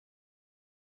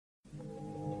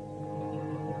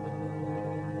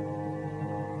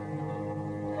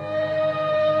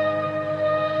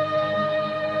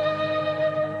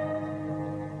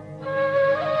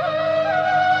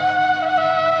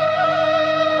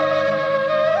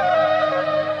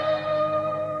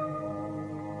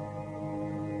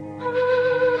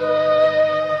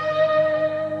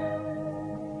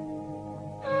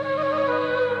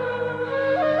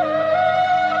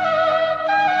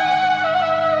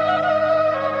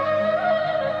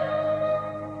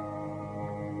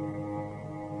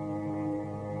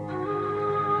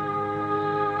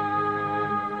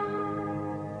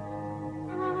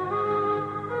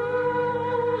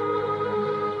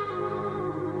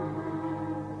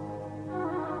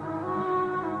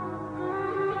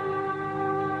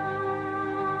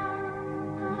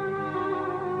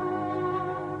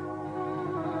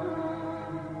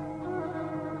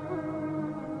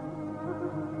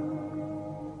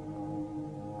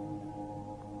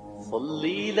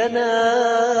صلي لنا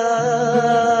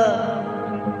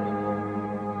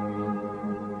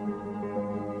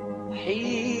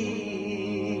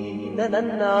حين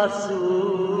ننعس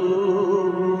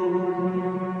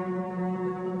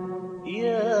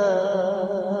يا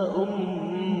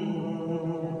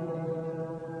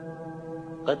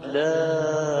قد لا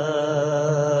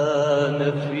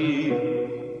نفيق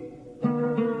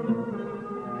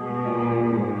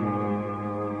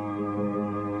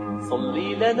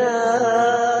صلي لنا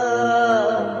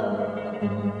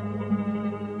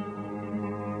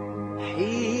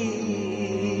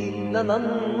حين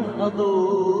ننهض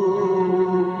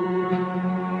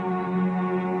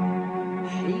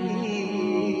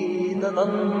حين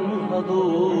ننهض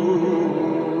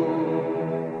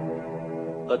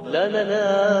قد لا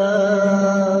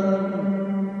ننام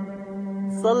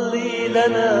صلي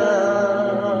لنا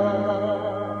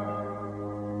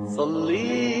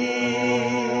صلي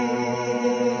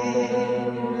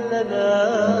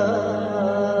لنا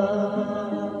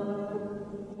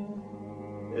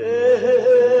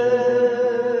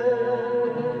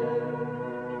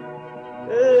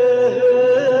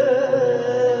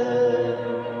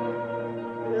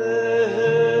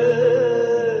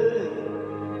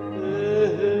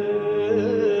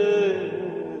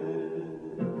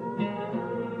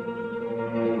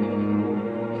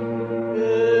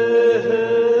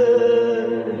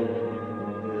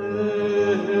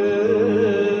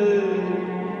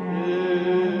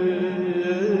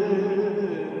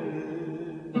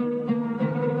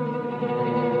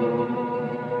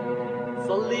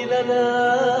صلي لنا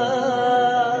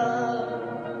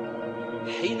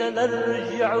حين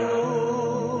نرجع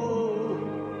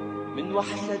من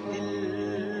وحشة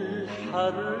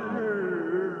الحرب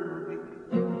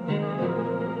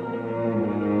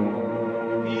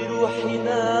في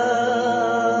روحنا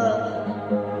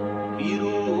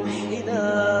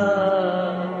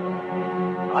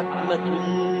عتمة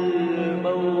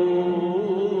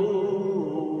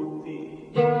الموت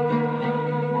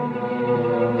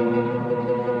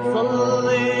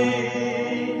صلي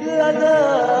لنا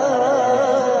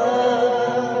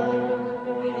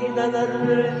حين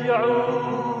نرجع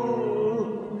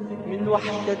من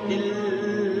وحشة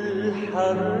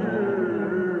الحرب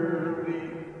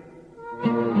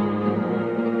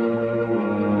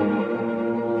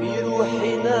في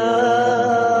روحنا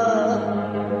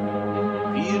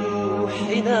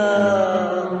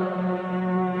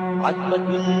عتمة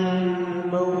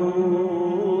الموت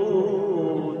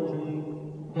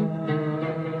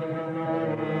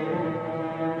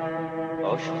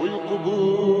عشب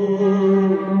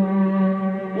القبور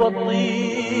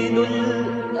وطين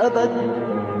الأبد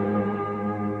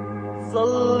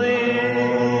صلي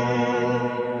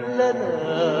لنا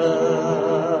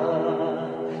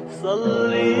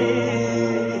صلي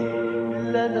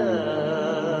لنا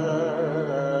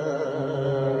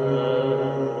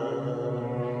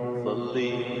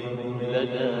صلي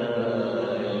لنا